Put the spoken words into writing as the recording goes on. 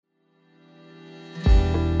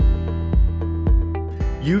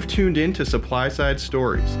You've tuned in to Supply Side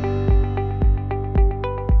Stories.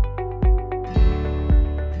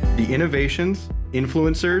 The innovations,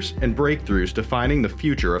 influencers, and breakthroughs defining the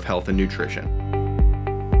future of health and nutrition.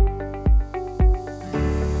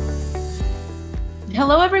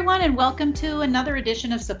 Hello, everyone, and welcome to another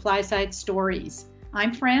edition of Supply Side Stories.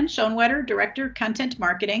 I'm Fran Schoenwetter, Director, Content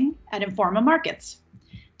Marketing at Informa Markets.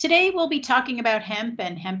 Today, we'll be talking about hemp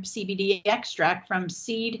and hemp CBD extract from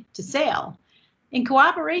seed to sale. In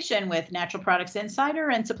cooperation with Natural Products Insider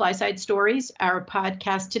and Supply Side Stories, our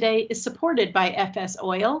podcast today is supported by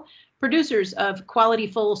FSOil, producers of quality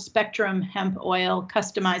full spectrum hemp oil,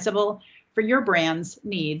 customizable for your brand's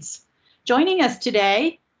needs. Joining us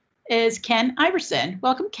today is Ken Iverson.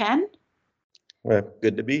 Welcome, Ken. Well,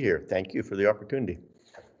 good to be here. Thank you for the opportunity.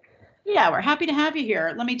 Yeah, we're happy to have you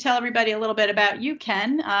here. Let me tell everybody a little bit about you,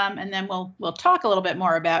 Ken, and then we'll talk a little bit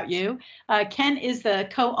more about you. Ken is the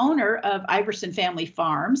co-owner of Iverson Family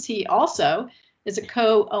Farms. He also is a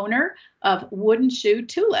co-owner of Wooden Shoe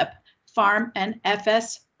Tulip Farm and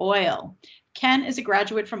FSOil. Ken is a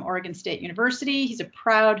graduate from Oregon State University. He's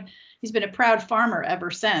been a proud farmer ever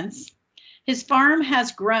since. His farm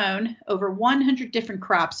has grown over 100 different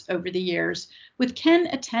crops over the years, with Ken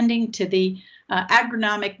attending to the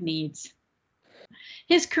agronomic needs.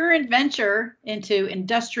 His current venture into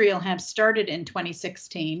industrial hemp started in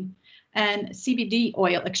 2016 and CBD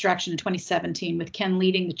oil extraction in 2017, with Ken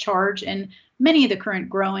leading the charge in many of the current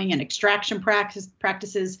growing and extraction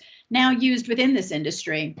practices now used within this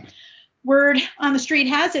industry. Word on the street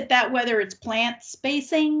has it that whether it's plant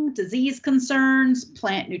spacing, disease concerns,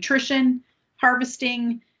 plant nutrition,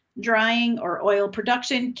 harvesting, drying, or oil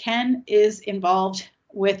production, Ken is involved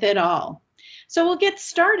with it all. So we'll get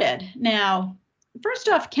started. Now, first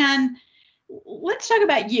off, Ken, let's talk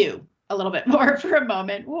about you a little bit more for a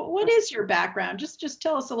moment. What is your background? Just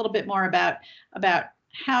tell us a little bit more about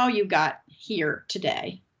how you got here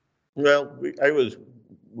today. Well, I was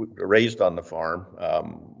raised on the farm.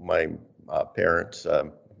 My parents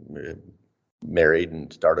married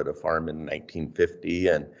and started a farm in 1950,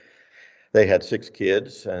 and they had 6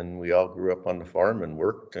 kids, and we all grew up on the farm and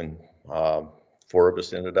worked, and 4 of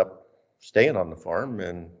us ended up staying on the farm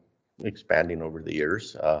and expanding over the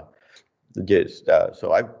years. So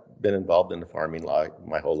I've been involved in the farming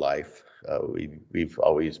my whole life. We've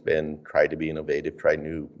always tried to be innovative, try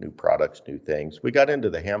new products, new things. We got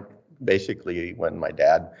into the hemp basically when my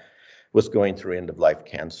dad was going through end-of-life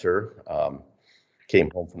cancer. Came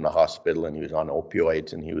home from the hospital and he was on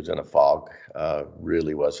opioids and he was in a fog,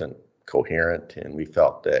 really wasn't coherent, and we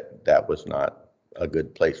felt that was not a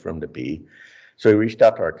good place for him to be. So we reached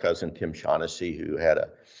out to our cousin Tim Shaughnessy, who had a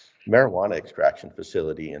marijuana extraction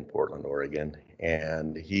facility in Portland, Oregon,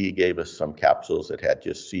 and he gave us some capsules that had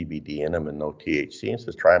just CBD in them and no THC, and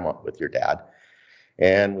says, try them out with your dad.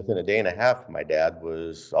 And within a day and a half, my dad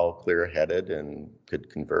was all clear-headed and could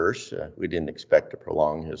converse. We didn't expect to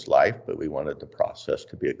prolong his life, but we wanted the process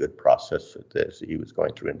to be a good process as he was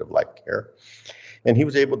going through end-of-life care. And he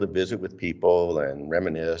was able to visit with people and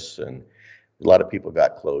reminisce, and a lot of people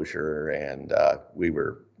got closure, and we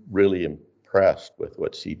were really impressed with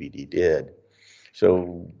what CBD did.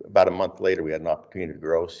 So about a month later, we had an opportunity to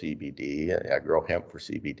grow CBD, grow hemp for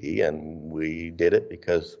CBD, and we did it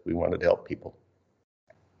because we wanted to help people.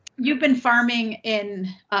 You've been farming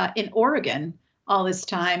in Oregon all this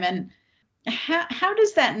time, and how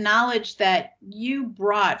does that knowledge that you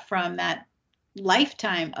brought from that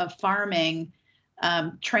lifetime of farming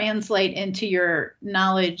translate into your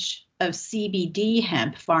knowledge of CBD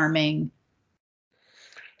hemp farming?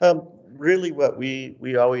 Really, what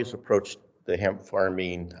we always approached the hemp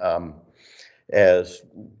farming as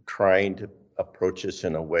trying to approach this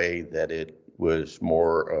in a way that it was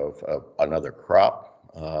more of another crop.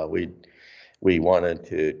 We wanted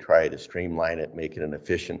to try to streamline it, make it an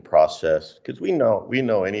efficient process, because we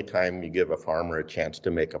know anytime you give a farmer a chance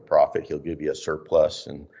to make a profit, he'll give you a surplus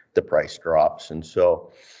and the price drops. And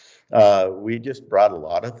so we just brought a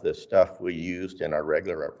lot of the stuff we used in our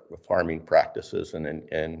regular farming practices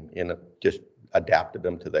and just adapted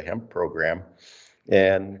them to the hemp program,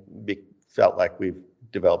 and felt like we've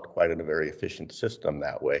developed quite a very efficient system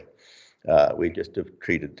that way. We just have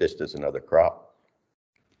treated this as another crop.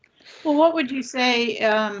 Well, what would you say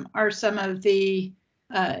are some of the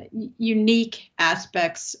unique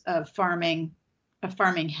aspects of farming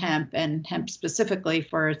hemp, and hemp specifically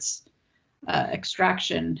for its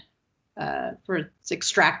extraction, for its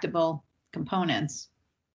extractable components?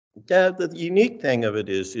 Yeah, the unique thing of it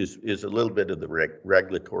is a little bit of the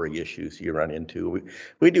regulatory issues you run into.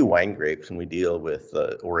 We do wine grapes, and we deal with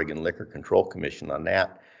the Oregon Liquor Control Commission on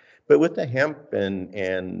that. But with the hemp and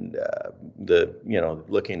the,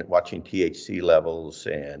 looking at watching THC levels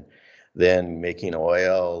and then making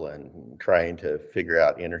oil and trying to figure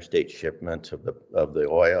out interstate shipments of the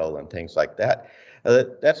oil and things like that,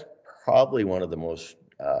 that's probably one of the most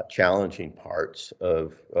challenging parts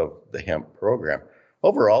of the hemp program.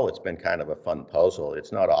 Overall, it's been kind of a fun puzzle.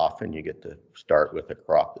 It's not often you get to start with a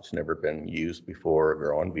crop that's never been used before or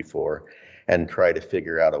grown before and try to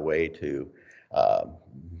figure out a way to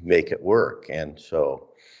make it work. And so,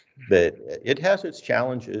 but it has its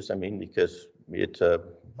challenges. I mean, because it's a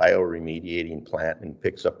bioremediating plant and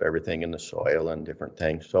picks up everything in the soil and different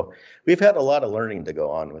things. So we've had a lot of learning to go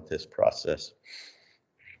on with this process.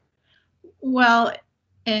 Well,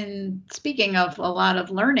 and speaking of a lot of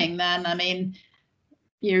learning, then, I mean,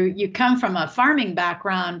 you come from a farming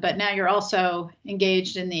background, but now you're also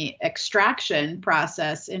engaged in the extraction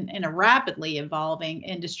process in a rapidly evolving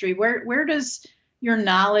industry. Where does your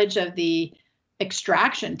knowledge of the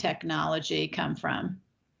extraction technology come from?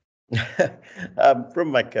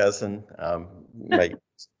 From my cousin,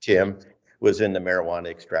 Tim was in the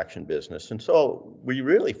marijuana extraction business. And so we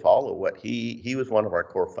really follow what he was one of our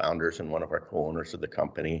core founders and one of our co-owners of the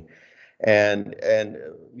company. And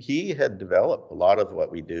he had developed a lot of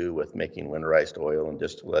what we do with making winterized oil and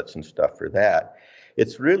distillates and stuff for that.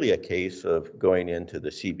 It's really a case of going into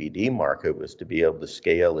the CBD market was to be able to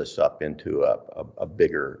scale this up into a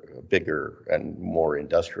bigger and more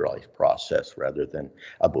industrialized process rather than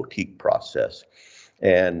a boutique process.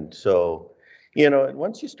 And so,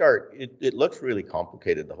 once you start, it looks really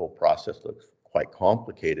complicated. The whole process looks quite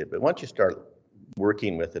complicated, but once you start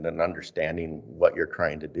working with it and understanding what you're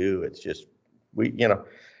trying to do, it's just,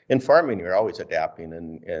 in farming, you're always adapting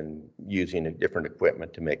and using a different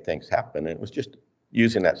equipment to make things happen. And it was just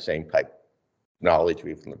using that same type knowledge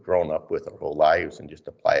we've grown up with our whole lives and just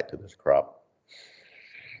apply it to this crop.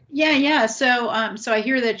 Yeah. So I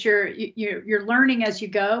hear that you're learning as you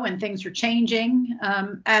go, and things are changing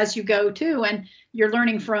as you go too, and you're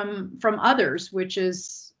learning from others, which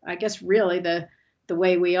is, I guess, really the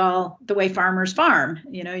way farmers farm.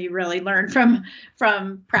 You really learn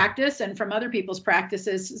from practice and from other people's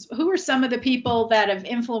practices. Who are some of the people that have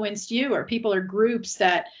influenced you, or people or groups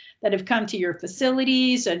that have come to your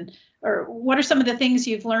facilities, or what are some of the things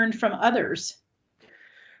you've learned from others?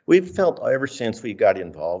 We've felt ever since we got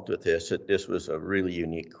involved with this that this was a really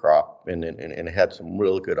unique crop and had some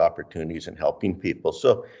real good opportunities in helping people.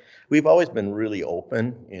 So we've always been really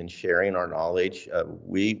open in sharing our knowledge. A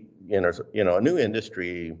new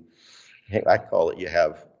industry, I call it, you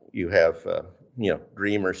have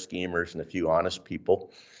dreamers, schemers, and a few honest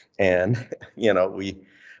people. And,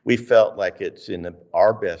 we felt like it's in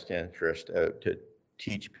our best interest to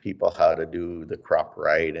teach people how to do the crop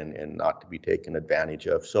right and not to be taken advantage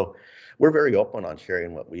of. So we're very open on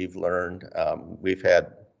sharing what we've learned. We've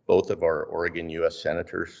had both of our Oregon U.S.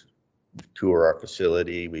 senators tour our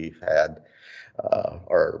facility. We've had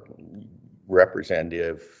our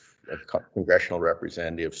congressional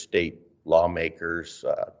representative, state lawmakers,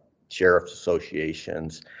 sheriff's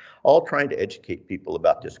associations, all trying to educate people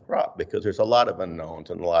about this crop because there's a lot of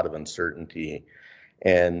unknowns and a lot of uncertainty.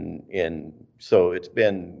 And so it's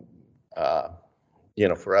been,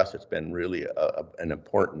 for us, it's been really an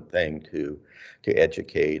important thing to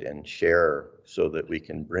educate and share so that we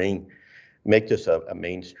can make this a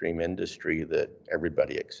mainstream industry that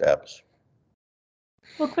everybody accepts.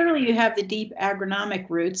 Well, clearly you have the deep agronomic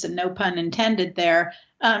roots, and no pun intended there.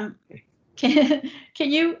 Can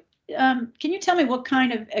you tell me what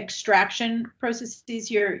kind of extraction processes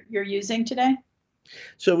you're using today?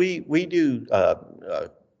 So we do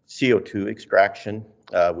CO2 extraction.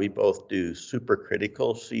 We both do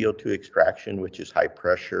supercritical CO2 extraction, which is high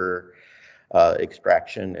pressure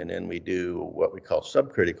extraction, and then we do what we call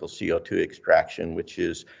subcritical CO2 extraction, which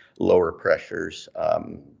is lower pressures.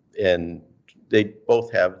 And they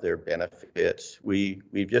both have their benefits.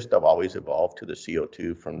 We've just have always evolved to the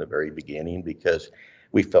CO2 from the very beginning because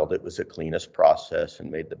we felt it was the cleanest process and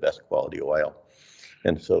made the best quality oil.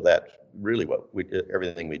 And so that's really what we do.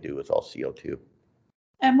 Everything we do is all CO2.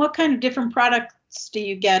 And what kind of different products do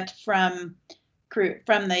you get from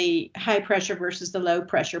the high pressure versus the low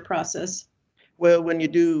pressure process? Well, when you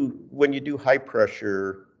do high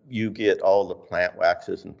pressure, you get all the plant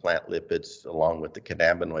waxes and plant lipids along with the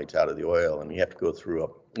cannabinoids out of the oil, and you have to go through a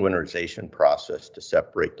winterization process to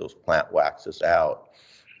separate those plant waxes out.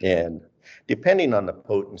 And depending on the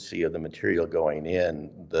potency of the material going in,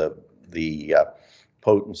 the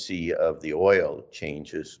potency of the oil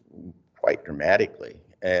changes quite dramatically.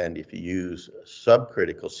 And if you use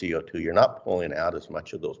subcritical CO2, you're not pulling out as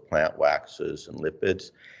much of those plant waxes and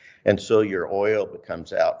lipids. And so your oil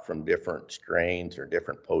becomes out from different strains or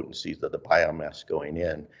different potencies of the biomass going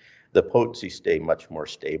in. The potencies stay much more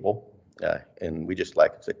stable, and we just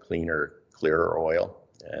like it's a cleaner, clearer oil.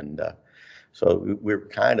 And so we're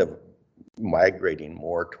kind of migrating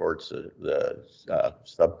more towards the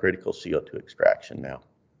subcritical CO2 extraction now.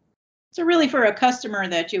 So really for a customer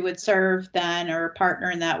that you would serve then, or a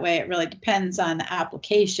partner in that way, it really depends on the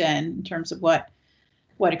application in terms of what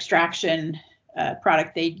extraction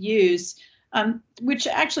product they'd use, which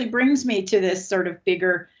actually brings me to this sort of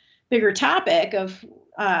bigger topic of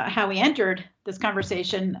how we entered this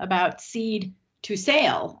conversation about seed to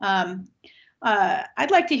sale.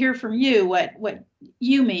 I'd like to hear from you what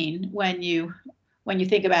you mean when you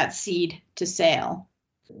think about seed to sale.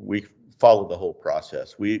 We follow the whole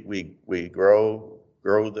process. We grow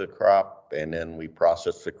the crop, and then we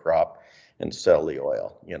process the crop and sell the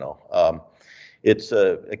oil. It's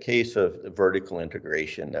a case of vertical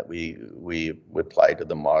integration that we apply to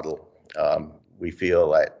the model. We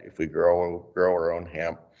feel that if we grow our own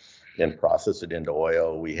hemp and process it into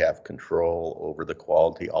oil, we have control over the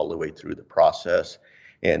quality all the way through the process,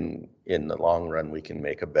 and in the long run, we can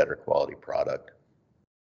make a better quality product.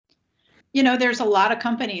 There's a lot of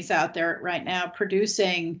companies out there right now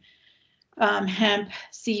producing hemp,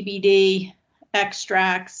 CBD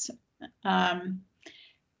extracts.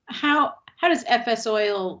 How does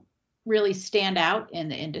FSOil really stand out in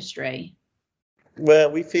the industry? Well,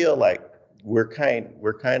 we feel like we're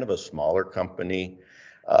kind of a smaller company.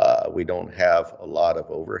 We don't have a lot of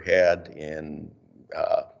overhead in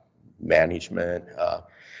management,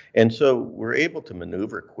 and so we're able to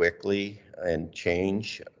maneuver quickly and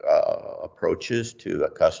change approaches to a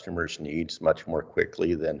customer's needs much more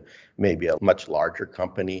quickly than maybe a much larger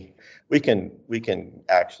company. We can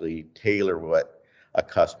actually tailor what a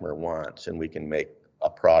customer wants, and we can make a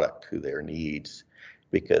product to their needs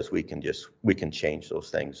because we can change those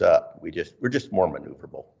things up. We're just more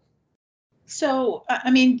maneuverable. So,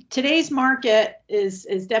 today's market is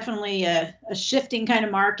definitely a shifting kind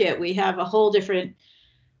of market. We have a whole different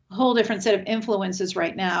set of influences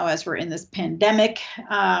right now as we're in this pandemic.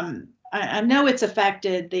 I know it's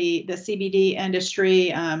affected the CBD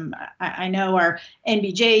industry. I know our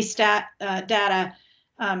NBJ data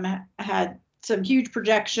had some huge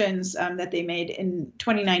projections that they made in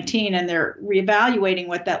 2019, and they're reevaluating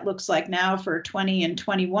what that looks like now for 20 and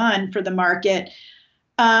 21 for the market.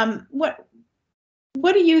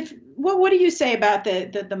 What do you say about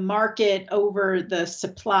the market over the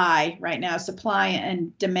supply right now, supply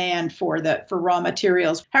and demand for raw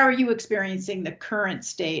materials? How are you experiencing the current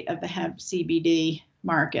state of the hemp CBD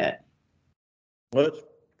market? Well, it's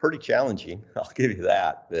pretty challenging. I'll give you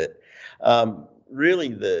that. But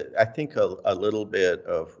really, I think a little bit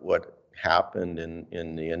of what happened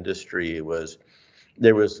in the industry was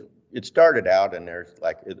it started out, and there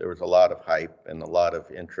was a lot of hype and a lot of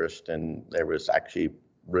interest, and there was actually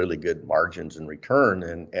really good margins in return,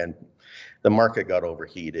 and the market got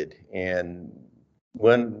overheated. And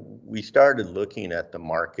when we started looking at the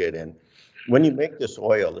market, and when you make this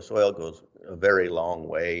oil goes a very long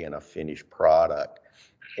way in a finished product.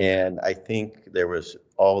 And I think there was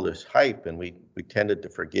all this hype, and we tended to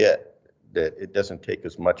forget that it doesn't take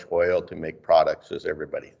as much oil to make products as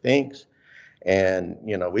everybody thinks. And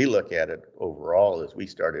we look at it overall as we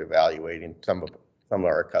started evaluating some of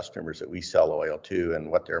our customers that we sell oil to and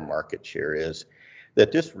what their market share is,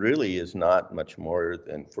 that this really is not much more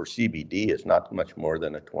than, for CBD, is not much more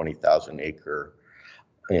than a 20,000 acre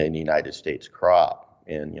in the United States crop.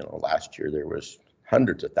 And last year there was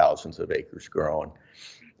hundreds of thousands of acres grown,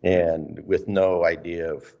 and with no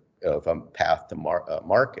idea of a path to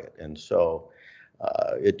market. And so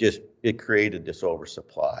it created this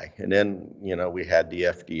oversupply. And then, we had the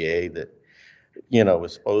FDA that,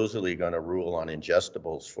 was supposedly going to rule on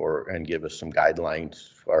ingestibles and give us some guidelines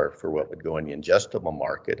for what would go in the ingestible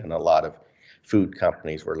market. And a lot of food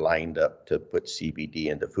companies were lined up to put CBD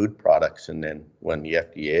into food products. And then when the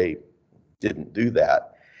FDA didn't do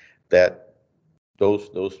that,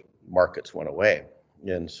 those markets went away.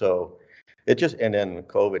 And so and then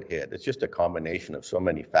COVID hit. It's just a combination of so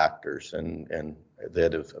many factors and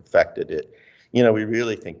that have affected it. We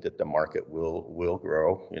really think that the market will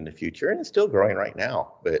grow in the future, and it's still growing right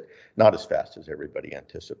now, but not as fast as everybody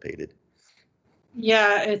anticipated.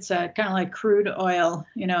 Yeah, it's kind of like crude oil,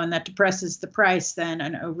 and that depresses the price then,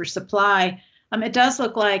 an oversupply. It does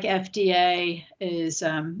look like FDA is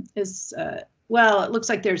well, it looks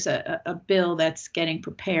like there's a bill that's getting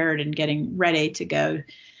prepared and getting ready to go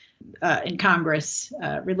in Congress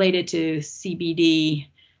related to CBD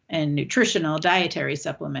and nutritional dietary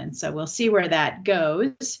supplements. So we'll see where that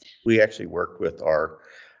goes. We actually worked with our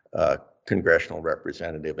congressional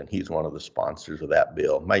representative, and he's one of the sponsors of that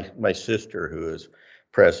bill. My sister, who is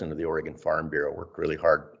president of the Oregon Farm Bureau, worked really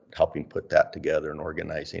hard helping put that together and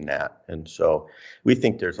organizing that. And so we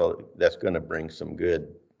think that's going to bring some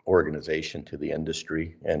good organization to the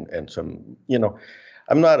industry and some,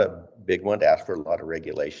 I'm not a big one to ask for a lot of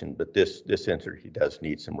regulation, but this industry does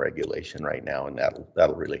need some regulation right now, and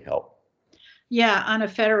that'll really help. Yeah, on a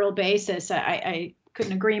federal basis, I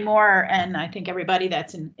couldn't agree more, and I think everybody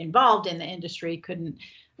that's involved in the industry couldn't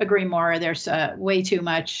agree more. There's way too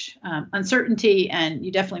much uncertainty, and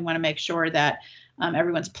you definitely want to make sure that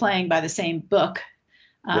everyone's playing by the same book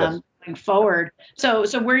Yes. going forward. So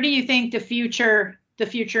where do you think the future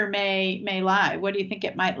may lie? What do you think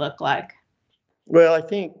it might look like? Well, I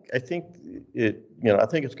think it's going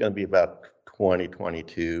to be about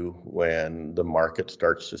 2022 when the market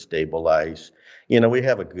starts to stabilize. We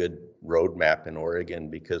have a good roadmap in Oregon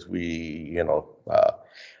because we,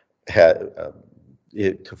 had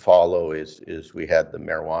it to follow is we had the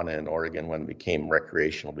marijuana in Oregon when it became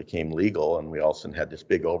recreational, became legal, and we also had this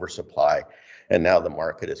big oversupply. And now the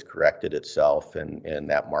market has corrected itself, and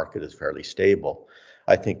that market is fairly stable.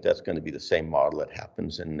 I think that's going to be the same model that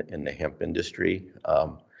happens in the hemp industry.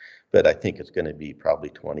 But I think it's going to be probably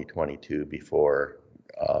 2022 before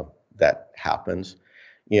that happens.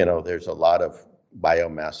 There's a lot of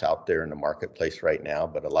biomass out there in the marketplace right now,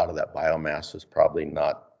 but a lot of that biomass is probably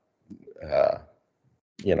not,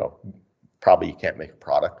 probably you can't make a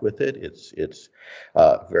product with it. It's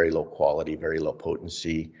very low quality, very low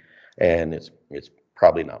potency, and it's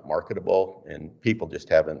probably not marketable, and people just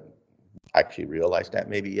haven't actually realized that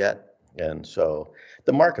maybe yet. And so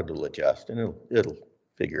the market will adjust, and we'll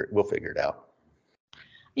figure it out.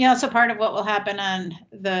 Yeah, so part of what will happen on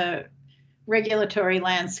the regulatory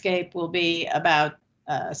landscape will be about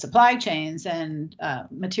supply chains and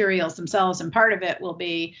materials themselves, and part of it will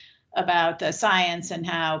be about the science and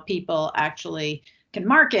how people actually can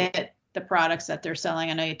market the products that they're selling.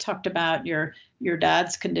 I know you talked about your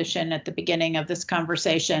dad's condition at the beginning of this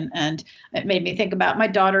conversation, and it made me think about my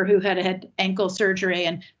daughter who had ankle surgery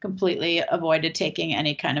and completely avoided taking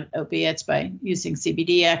any kind of opiates by using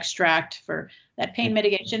CBD extract for that pain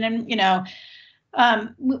mitigation. And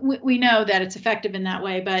we know that it's effective in that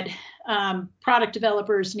way, but product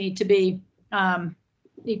developers need to be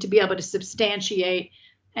able to substantiate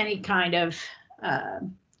any kind of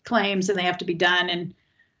claims, and they have to be done in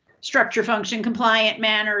structure function compliant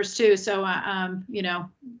manners too. So,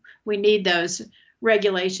 we need those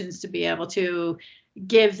regulations to be able to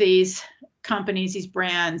give these companies, these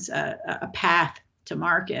brands, a path to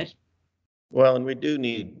market. Well, and we do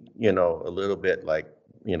need, a little bit like,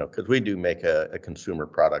 because we do make a consumer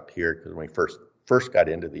product here, because when we first got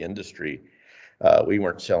into the industry, we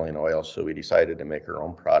weren't selling oil, so we decided to make our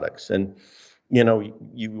own products. And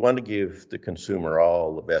you want to give the consumer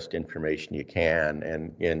all the best information you can,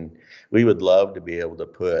 and we would love to be able to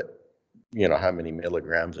put, how many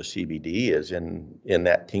milligrams of CBD is in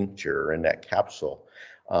that tincture or in that capsule,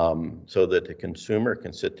 so that the consumer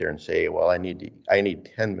can sit there and say, well, I need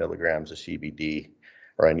 10 milligrams of CBD,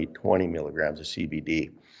 or I need 20 milligrams of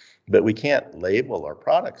CBD. But we can't label our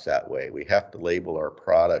products that way. We have to label our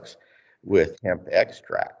products with hemp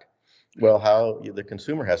extract. Well, how the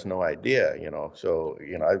consumer has no idea, so,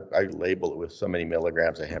 I label it with so many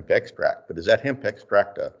milligrams of hemp extract, but is that hemp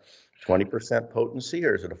extract a 20% potency,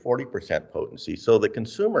 or is it a 40% potency? So the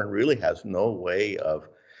consumer really has no way of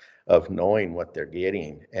knowing what they're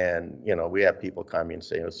getting. And, we have people come and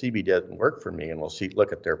say, CBD doesn't work for me, and we'll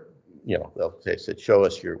look at their, they'll say, show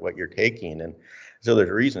us what you're taking. And so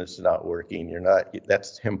there's a reason it's not working.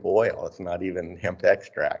 That's hemp oil. It's not even hemp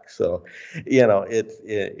extract. So,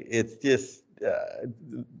 it's just,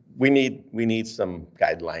 we need some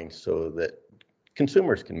guidelines so that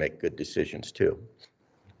consumers can make good decisions too.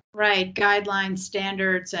 Right, guidelines,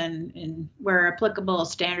 standards, and where applicable,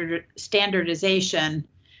 standardization.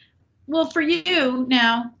 Well, for you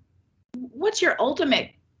now, what's your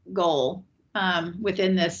ultimate goal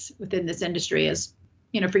within this industry, as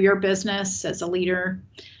for your business as a leader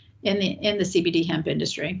in the CBD hemp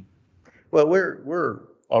industry? Well, we're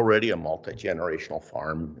already a multi-generational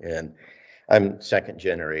farm, and I'm second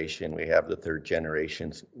generation. We have the third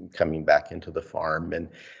generations coming back into the farm, and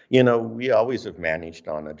we always have managed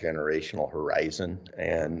on a generational horizon,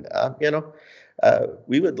 and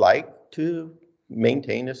we would like to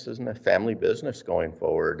maintain this as a family business going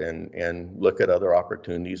forward, and look at other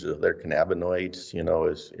opportunities of their cannabinoids,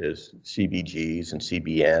 as CBGs and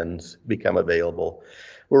CBNs become available.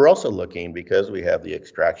 We're also looking, because we have the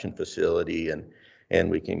extraction facility and And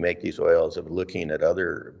we can make these oils of looking at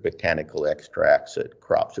other botanical extracts at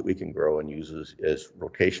crops that we can grow and use as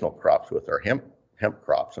rotational crops with our hemp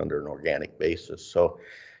crops under an organic basis. So,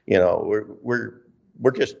 we're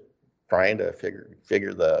just trying to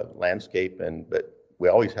figure the landscape, but we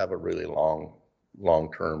always have a really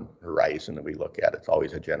long-term horizon that we look at. It's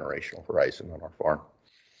always a generational horizon on our farm.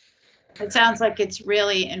 It sounds like it's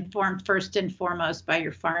really informed first and foremost by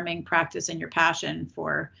your farming practice and your passion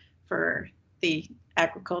for the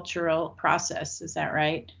agricultural process. Is that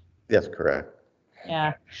right? That's correct.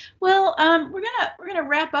 Yeah. Well, we're gonna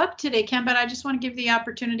wrap up today, Ken, but I just want to give the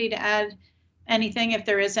opportunity to add anything, if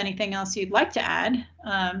there is anything else you'd like to add,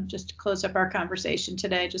 just to close up our conversation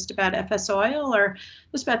today, just about FSOil or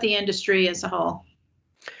just about the industry as a whole.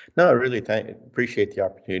 No, I really appreciate the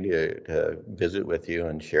opportunity to visit with you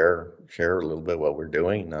and share a little bit what we're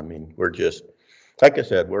doing. I mean, we're just, like I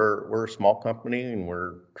said, we're a small company, and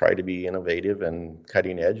we're trying to be innovative and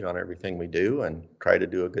cutting edge on everything we do, and try to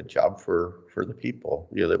do a good job for the people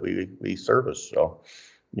that we service. So,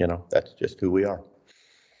 that's just who we are.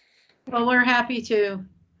 Well, we're happy to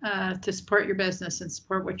support your business and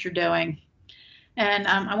support what you're doing. And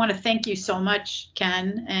I want to thank you so much,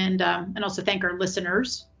 Ken, and also thank our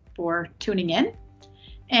listeners for tuning in.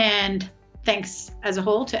 And thanks as a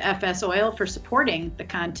whole to FSOil for supporting the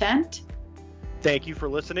content. Thank you for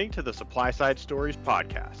listening to the Supply Side Stories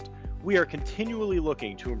podcast. We are continually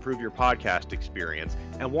looking to improve your podcast experience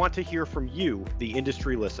and want to hear from you, the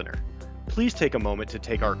industry listener. Please take a moment to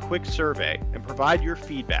take our quick survey and provide your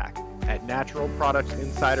feedback at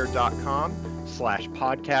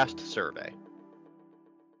naturalproductsinsider.com/podcast survey.